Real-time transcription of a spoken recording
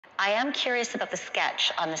I am curious about the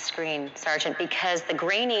sketch on the screen, Sergeant, because the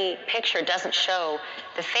grainy picture doesn't show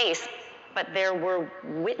the face, but there were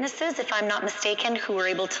witnesses, if I'm not mistaken, who were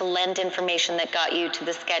able to lend information that got you to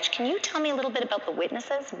the sketch. Can you tell me a little bit about the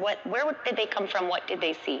witnesses? Where did they come from? What did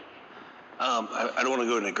they see? I don't want to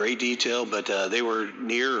go into great detail, but they were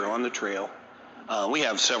near or on the trail. We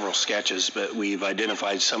have several sketches, but we've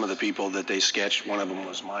identified some of the people that they sketched. One of them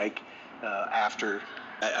was Mike.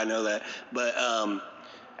 I know that, but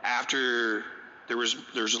after there's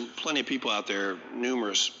plenty of people out there,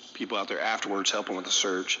 numerous people out there afterwards helping with the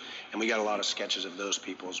search, and we got a lot of sketches of those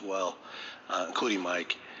people as well, including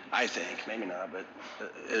Mike. I think maybe not,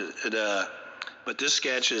 but this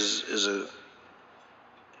sketch is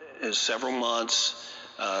several months.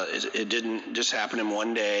 It didn't just happen in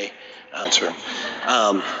one day.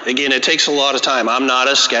 Again, it takes a lot of time. I'm not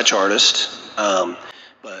a sketch artist,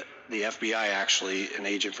 but the FBI actually, an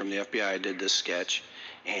agent from the FBI did this sketch.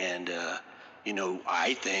 And,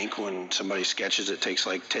 I think when somebody sketches, it takes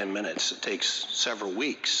like 10 minutes. It takes several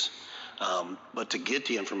weeks. But to get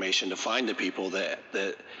the information, to find the people that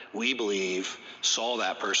we believe saw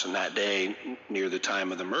that person that day near the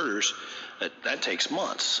time of the murders, that takes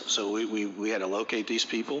months. So we had to locate these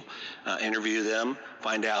people, interview them,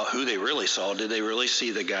 find out who they really saw. Did they really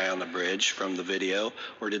see the guy on the bridge from the video?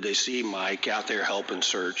 Or did they see Mike out there helping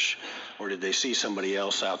search? Or did they see somebody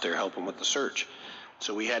else out there helping with the search?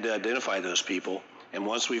 So we had to identify those people. And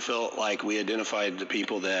once we felt like we identified the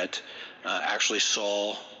people that actually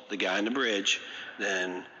saw the guy on the bridge,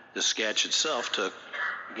 then the sketch itself took,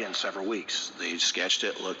 again, several weeks. They sketched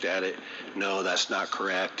it, looked at it. No, that's not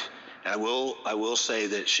correct. And I will say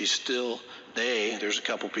that there's a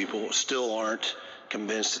couple people still aren't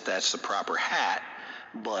convinced that that's the proper hat,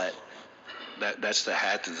 but that's the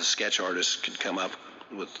hat that the sketch artist could come up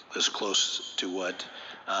with as close to what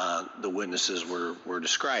the witnesses were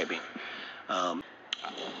describing.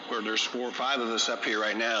 Where there's 4 or 5 of us up here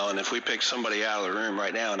right now, and if we pick somebody out of the room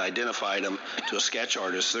right now and identified them to a sketch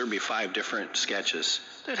artist, there'd be 5 different sketches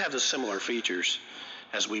that have the similar features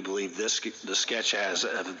as we believe the sketch has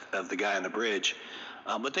of the guy on the bridge,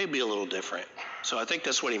 but they'd be a little different. So I think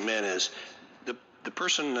that's what he meant is the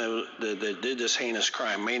person that did this heinous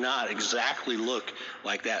crime may not exactly look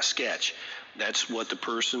like that sketch. That's what the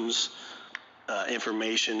person's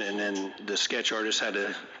information, and then the sketch artist had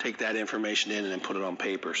to take that information in and then put it on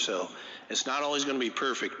paper. So it's not always going to be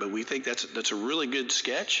perfect, but we think that's a really good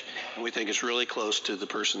sketch, and we think it's really close to the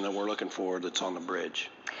person that we're looking for that's on the bridge.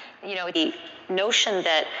 The notion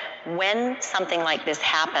that when something like this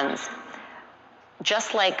happens,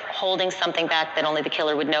 just like holding something back that only the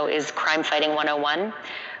killer would know is crime fighting 101,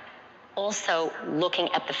 also looking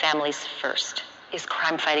at the families first is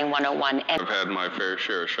crime fighting 101. And I've had my fair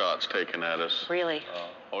share of shots taken at us. Really?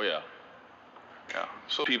 Oh yeah. Yeah.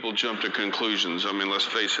 So people jump to conclusions. I mean, let's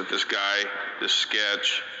face it, this guy, this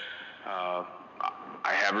sketch, I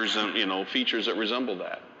have features that resemble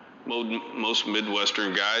that. Most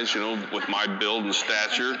Midwestern guys, with my build and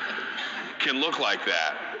stature, can look like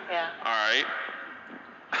that. Yeah. All right.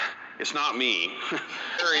 It's not me.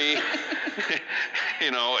 Harry,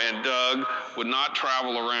 and Doug would not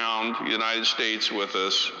travel around the United States with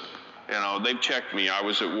us. They've checked me. I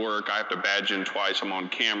was at work. I have to badge in twice. I'm on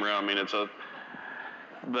camera. I mean,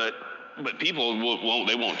 but people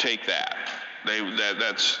won't take that.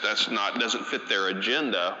 Doesn't fit their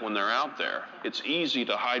agenda when they're out there. It's easy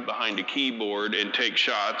to hide behind a keyboard and take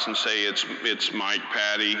shots and say it's Mike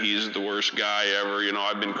Patty. He's the worst guy ever.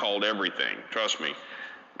 I've been called everything. Trust me.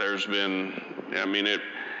 It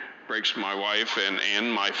breaks my wife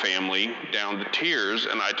and my family down to tears,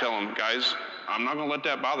 and I tell them, guys, I'm not going to let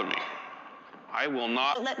that bother me. I will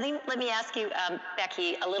not. Let me ask you,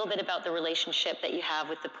 Becky, a little bit about the relationship that you have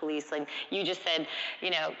with the police. Like you just said,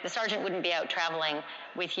 the sergeant wouldn't be out traveling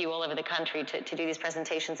with you all over the country to do these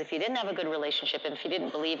presentations if you didn't have a good relationship and if he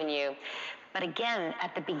didn't believe in you. But again,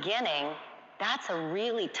 at the beginning, that's a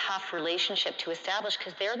really tough relationship to establish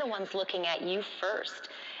because they're the ones looking at you first.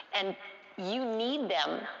 And you need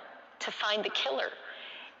them to find the killer.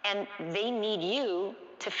 And they need you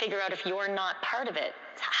to figure out if you're not part of it.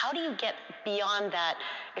 How do you get beyond that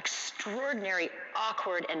extraordinary,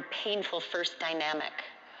 awkward, and painful first dynamic?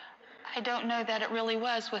 I don't know that it really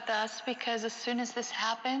was with us because as soon as this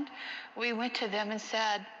happened, we went to them and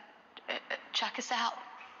said, check us out.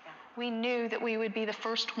 We knew that we would be the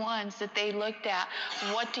first ones that they looked at.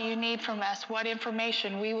 What do you need from us? What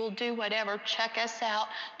information? We will do whatever. Check us out.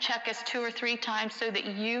 Check us 2 or 3 times so that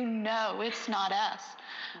it's not us.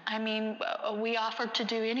 I mean, we offered to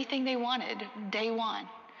do anything they wanted day one.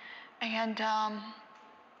 And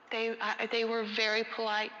they were very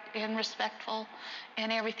polite and respectful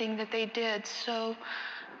in everything that they did. So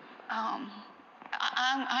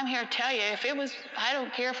I'm here to tell you, if it was, I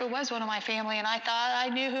don't care if it was one of my family and I thought I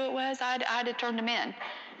knew who it was, I'd have turned them in,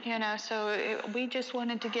 you know. So we just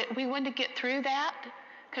wanted to get through that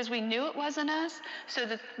because we knew it wasn't us. So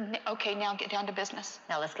that, okay, now get down to business.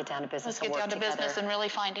 Now let's get down to business. Let's get down to business and really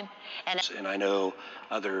find him. And I know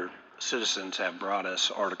other citizens have brought us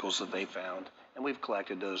articles that they found, and we've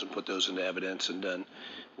collected those and put those into evidence and done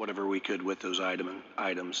whatever we could with those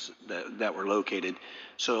items that were located.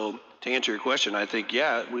 So to answer your question, I think,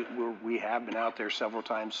 yeah, we have been out there several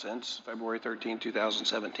times since February 13,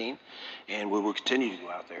 2017, and we will continue to go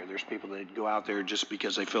out there. There's people that go out there just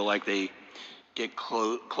because they feel like they get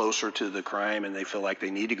closer to the crime and they feel like they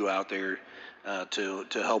need to go out there to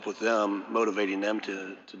help with them, motivating them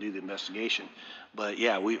to do the investigation. But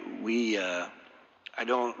yeah, I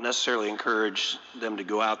don't necessarily encourage them to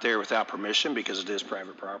go out there without permission because it is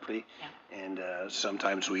private property. Yeah. And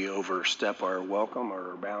sometimes we overstep our welcome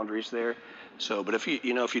or our boundaries there. So, but if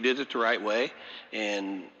if you did it the right way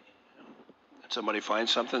and somebody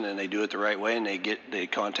finds something and they do it the right way and they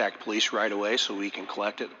contact police right away so we can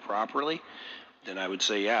collect it properly, then I would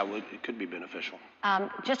say, yeah, it could be beneficial.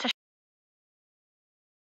 Just a